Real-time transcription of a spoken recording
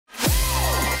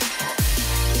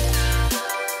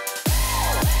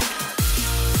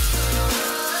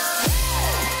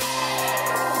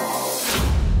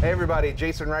Hey everybody,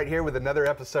 Jason Wright here with another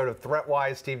episode of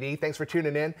ThreatWise TV. Thanks for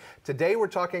tuning in. Today we're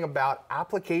talking about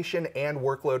application and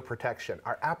workload protection.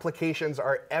 Our applications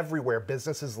are everywhere.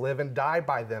 Businesses live and die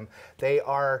by them. They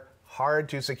are hard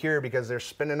to secure because they're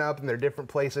spinning up in their different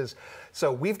places.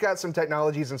 So we've got some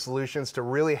technologies and solutions to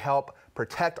really help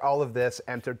protect all of this.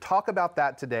 And to talk about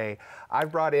that today,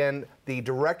 I've brought in the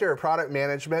Director of Product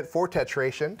Management for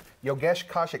Tetration, Yogesh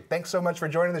Kaushik. Thanks so much for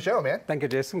joining the show, man. Thank you,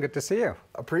 Jason. Good to see you.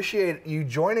 Appreciate you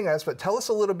joining us, but tell us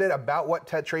a little bit about what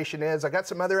Tetration is. I got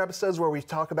some other episodes where we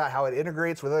talk about how it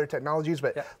integrates with other technologies,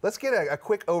 but let's get a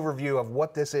quick overview of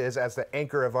what this is as the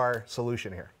anchor of our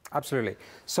solution here. Absolutely.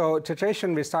 So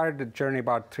Tetration, we started the journey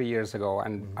about 3 years ago,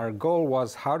 and our goal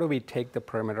was how do we take the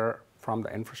perimeter from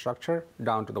the infrastructure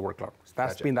down to the workload. So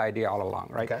that's been the idea all along,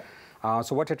 right? Okay.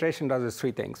 So what Tetration does is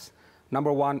three things.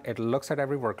 Number one, it looks at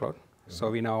every workload. So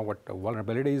we know what the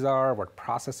vulnerabilities are, what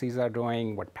processes are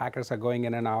doing, what packets are going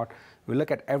in and out. We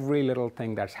look at every little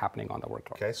thing that's happening on the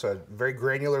workload. Okay, so a very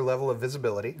granular level of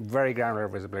visibility. Very granular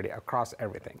visibility across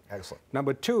everything. Excellent.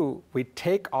 Number two, we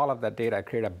take all of that data,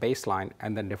 create a baseline,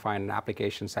 and then define an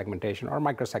application segmentation or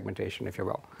micro-segmentation, if you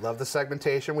will. Love the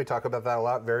segmentation. We talk about that a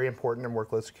lot. Very important in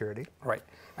workload security. Right.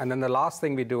 And then the last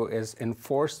thing we do is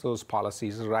enforce those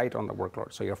policies right on the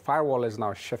workload. So your firewall is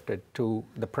now shifted to,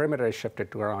 the perimeter is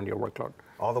shifted to around your workload.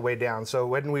 All the way down. So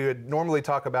when we would normally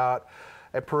talk about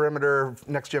a perimeter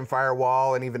next-gen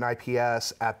firewall and even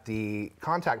IPS at the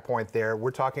contact point there, we're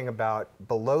talking about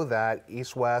below that,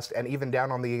 east-west, and even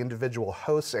down on the individual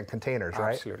hosts and containers,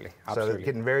 right? Absolutely. Absolutely. So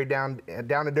getting very down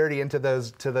and dirty into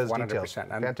those 100%. details.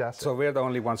 And fantastic. So we're the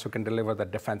only ones who can deliver the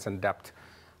defense in depth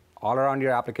all around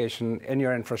your application, in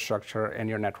your infrastructure, in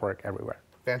your network, everywhere.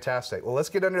 Fantastic. Well, let's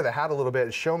get under the hat a little bit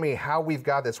and show me how we've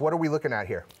got this. What are we looking at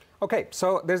here? Okay,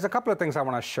 so there's a couple of things I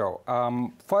want to show.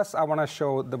 First, I want to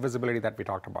show the visibility that we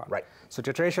talked about. Right. So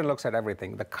Tetration looks at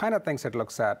everything. The kind of things it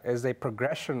looks at is a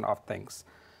progression of things.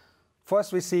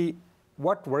 First, we see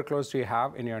what workloads do you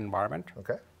have in your environment.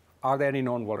 Okay. Are there any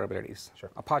known vulnerabilities?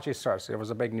 Sure. Apache starts, there was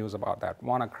a big news about that.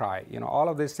 WannaCry, all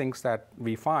of these things that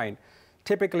we find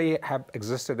typically have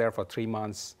existed there for 3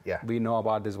 months. Yeah. We know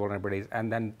about these vulnerabilities,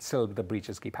 and then still the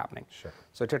breaches keep happening. Sure.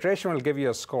 So Tetration will give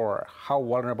you a score how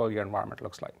vulnerable your environment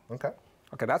looks like. Okay.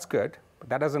 Okay, that's good, but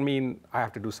that doesn't mean I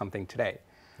have to do something today.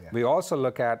 Yeah. We also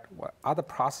look at are the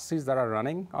processes that are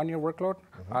running on your workload,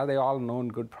 are they all known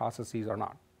good processes or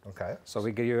not? Okay. So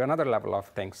we give you another level of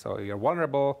things. So you're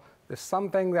vulnerable. There's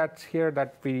something that's here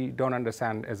that we don't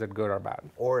understand. Is it good or bad?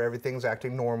 Or everything's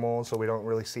acting normal, so we don't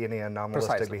really see any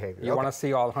anomalistic behavior. You want to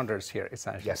see all hundreds here,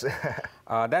 essentially. Yes.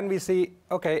 Then we see,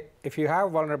 okay, if you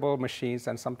have vulnerable machines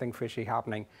and something fishy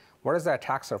happening, what does the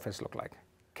attack surface look like?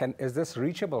 Is this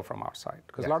reachable from outside?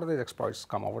 Because a lot of these exploits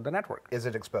come over the network. Is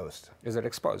it exposed? Is it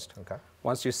exposed? Okay.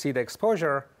 Once you see the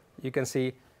exposure, you can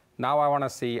see, now I want to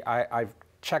see, I've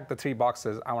check the 3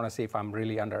 boxes, I want to see if I'm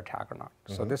really under attack or not.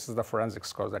 So this is the forensic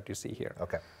score that you see here.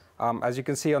 Okay. As you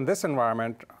can see on this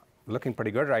environment, looking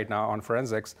pretty good right now on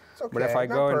forensics. It's okay. But if I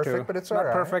not go perfect, into, but it's not all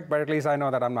right. perfect, but at least I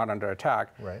know that I'm not under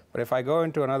attack. Right. But if I go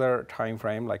into another time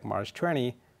frame like March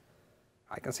 20,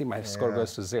 I can see my score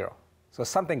goes to 0. So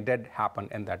something did happen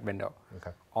in that window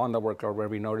on the workload where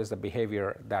we notice the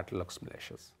behavior that looks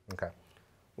malicious. Okay.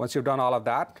 Once you've done all of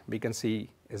that, we can see,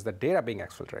 is the data being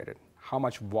exfiltrated? How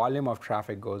much volume of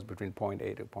traffic goes between point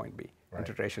A to point B? Right. And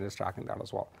Tetration is tracking that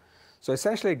as well. So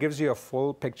essentially, it gives you a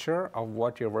full picture of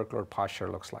what your workload posture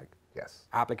looks like. Yes.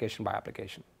 Application by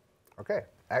application. Okay,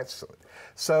 excellent.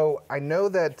 So I know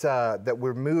that that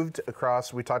we're moved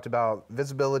across. We talked about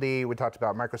visibility. We talked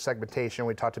about microsegmentation.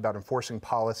 We talked about enforcing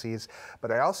policies.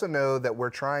 But I also know that we're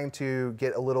trying to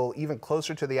get a little even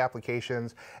closer to the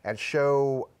applications and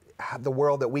show the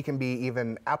world that we can be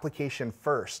even application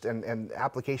first and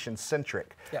application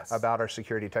centric about our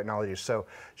security technologies. So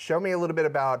show me a little bit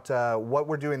about what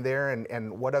we're doing there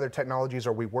and what other technologies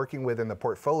are we working with in the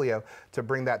portfolio to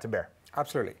bring that to bear.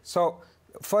 Absolutely. So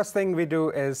first thing we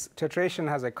do is Tetration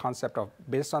has a concept of,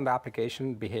 based on the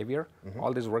application behavior,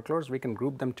 all these workloads, we can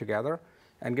group them together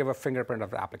and give a fingerprint of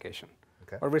the application.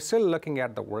 Okay. But we're still looking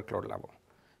at the workload level.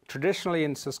 Traditionally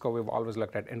in Cisco, we've always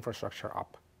looked at infrastructure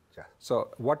up. Yeah.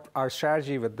 So what our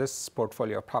strategy with this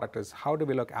portfolio of product is, how do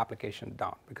we look application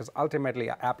down? Because ultimately,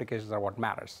 applications are what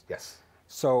matters. Yes.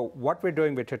 So what we're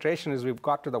doing with Tetration is we've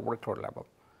got to the workload level.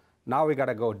 Now we got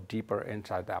to go deeper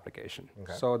inside the application.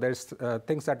 Okay. So there's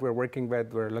things that we're working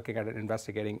with. We're looking at it,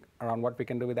 investigating around what we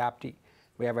can do with AppD.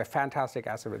 We have a fantastic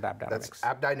asset with AppDynamics. That's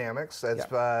AppDynamics.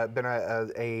 That's been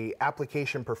a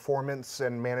application performance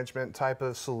and management type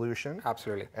of solution.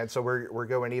 Absolutely. And so we're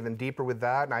going even deeper with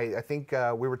that. And I think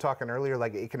we were talking earlier,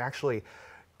 like it can actually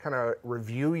kind of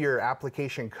review your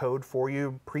application code for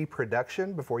you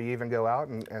pre-production before you even go out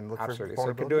and look Absolutely. for vulnerabilities? So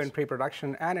we can do it in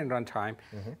pre-production and in runtime.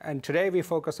 And today we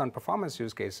focus on performance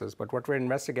use cases, but what we're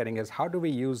investigating is how do we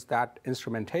use that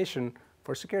instrumentation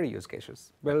for security use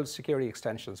cases, build security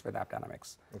extensions with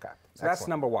AppDynamics. Okay. So that's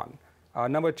number one.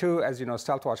 Number two, as you know,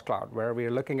 Stealthwatch Cloud, where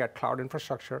we're looking at cloud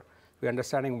infrastructure, we're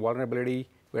understanding vulnerability,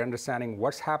 we're understanding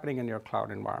what's happening in your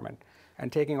cloud environment,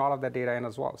 and taking all of that data in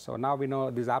as well. So now we know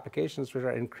these applications which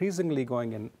are increasingly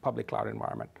going in public cloud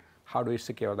environment. How do we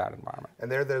secure that environment?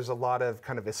 And there's a lot of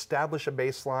kind of establish a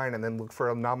baseline and then look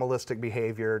for anomalistic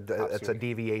behavior. It's a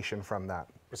deviation from that.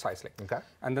 Precisely. Okay.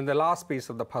 And then the last piece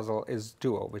of the puzzle is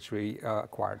Duo, which we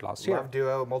acquired last year. Love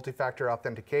Duo, multi-factor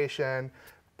authentication,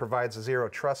 provides a zero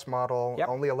trust model,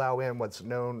 only allow in what's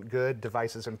known good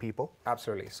devices and people.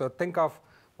 Absolutely. So think of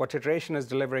what Tetration is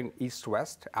delivering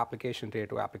east-west, application data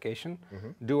to application.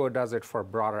 Duo does it for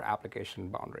broader application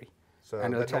boundary. So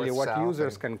and it'll tell you what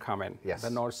users can come in, Yes.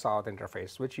 the north-south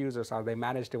interface. Which users are they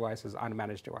managed devices,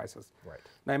 unmanaged devices? Right.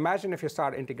 Now imagine if you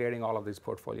start integrating all of these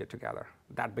portfolio together.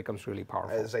 That becomes really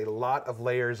powerful. There's a lot of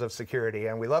layers of security,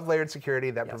 and we love layered security.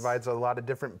 That provides a lot of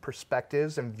different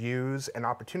perspectives and views and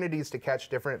opportunities to catch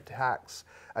different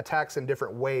attacks in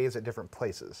different ways at different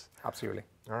places. Absolutely.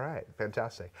 All right,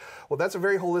 fantastic. Well, that's a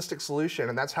very holistic solution,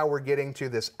 and that's how we're getting to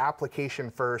this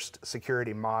application-first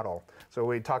security model. So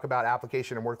when we talk about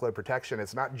application and workload protection,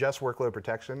 it's not just workload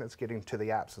protection, it's getting to the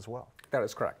apps as well. That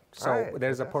is correct. So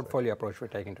there's a portfolio approach we're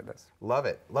taking to this. Love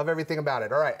it. Love everything about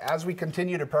it. All right, as we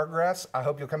continue to progress, I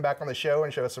hope you'll come back on the show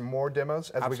and show us some more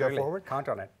demos as we go forward. Count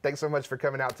on it. Thanks so much for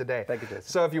coming out today. Thank you, Jason.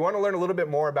 So if you want to learn a little bit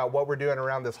more about what we're doing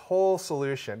around this whole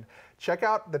solution, check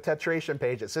out the Tetration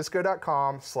page at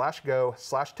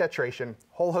cisco.com/go/Tetration.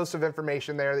 Whole host of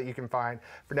information there that you can find.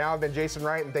 For now, I've been Jason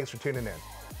Wright, and thanks for tuning in.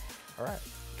 All right.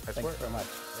 Thanks very much.